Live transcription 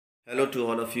Hello to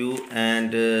all of you,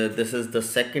 and this is the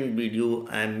second video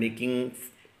I am making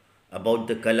about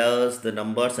the colors, the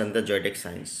numbers, and the zodiac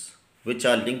signs, which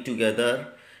are linked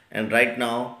together. And right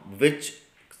now, which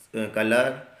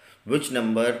color, which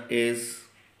number is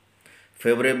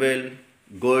favorable,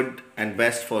 good, and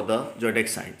best for the zodiac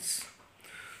signs.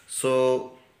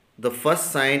 So, the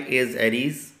first sign is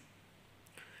Aries,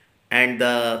 and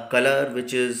the color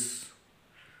which is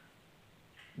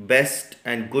best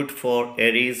and good for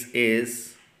Aries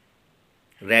is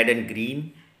red and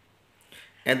green,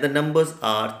 and the numbers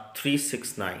are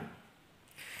 369.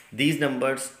 These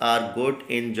numbers are good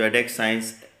in zodiac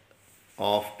signs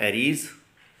of Aries.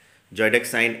 Zodiac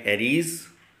sign Aries,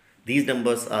 these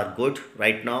numbers are good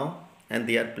right now, and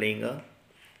they are playing a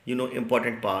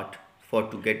important part for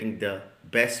to getting the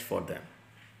best for them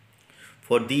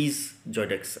for these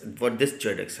zodiacs for this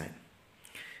zodiac sign.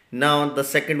 Now the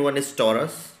second one is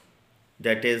Taurus.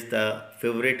 That is the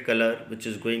favorite color which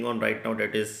is going on right now,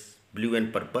 that is blue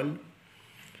and purple,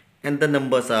 and the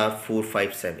numbers are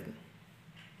 457.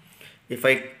 If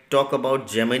I talk about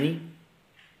Gemini,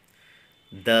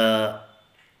 the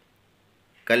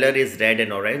color is red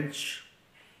and orange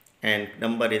and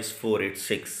number is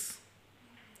 486.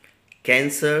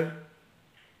 Cancer,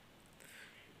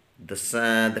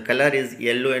 the color is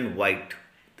yellow and white.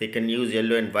 They can use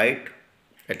yellow and white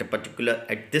at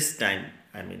this time.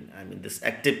 I mean this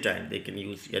active time, they can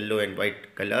use yellow and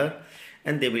white color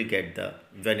and they will get the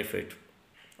benefit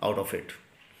out of it.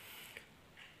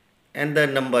 And the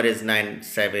number is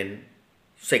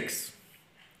 976.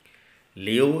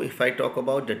 Leo, if I talk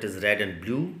about, that is red and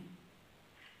blue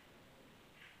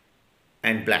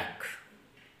and black,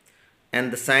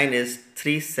 and the sign is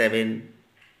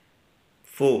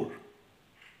 374.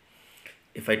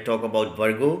 If I talk about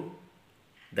Virgo,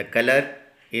 the color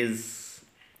is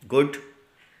good,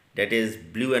 that is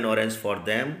blue and orange for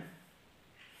them,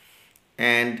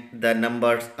 and the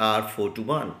numbers are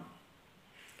 421.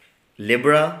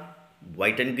 Libra,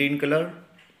 white and green color,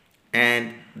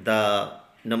 and the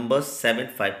number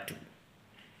 752.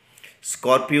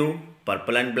 Scorpio,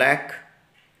 purple and black,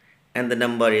 and the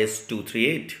number is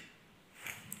 238.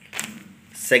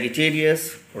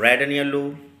 Sagittarius, red and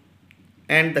yellow,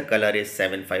 and the color is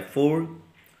 754.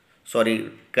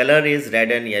 Color is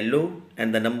red and yellow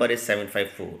and the number is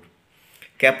 754.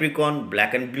 Capricorn,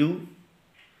 black and blue,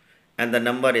 and the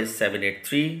number is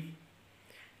 783.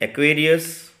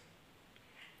 Aquarius,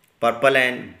 purple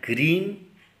and green,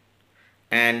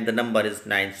 and the number is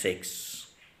 96.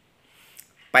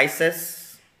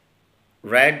 Pisces,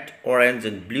 red, orange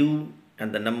and blue,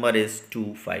 and the number is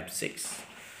 256.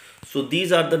 So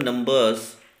these are the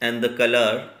numbers and the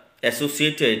color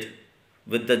associated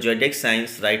with the zodiac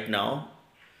signs right now,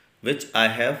 which I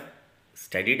have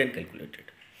studied and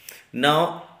calculated.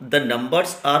 Now the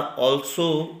numbers are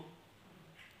also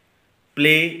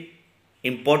play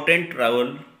important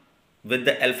role with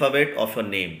the alphabet of your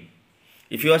name.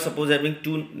 If you are suppose having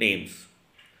two names,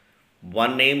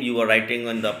 one name you are writing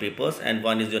on the papers and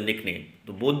one is your nickname,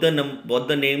 so both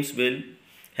the names will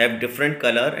have different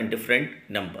color and different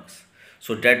numbers.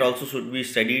 So that also should be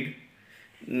studied.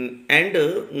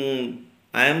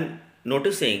 I am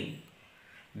noticing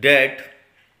that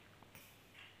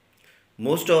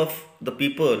most of the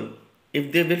people,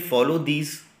 if they will follow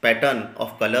these pattern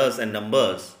of colors and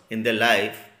numbers in their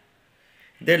life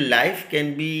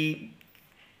can be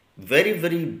very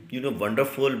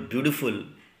wonderful, beautiful,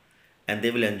 and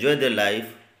they will enjoy their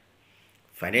life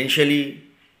financially,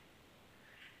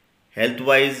 health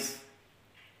wise,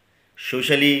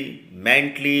 socially,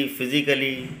 mentally,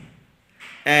 physically,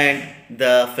 and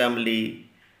the family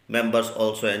members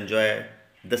also enjoy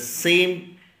the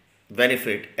same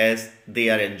benefit as they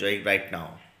are enjoying right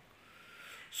now.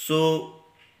 So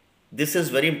this is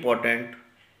very important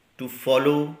to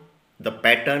follow the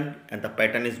pattern, and the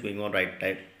pattern is going on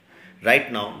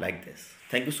right now like this.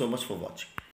 Thank you so much for watching.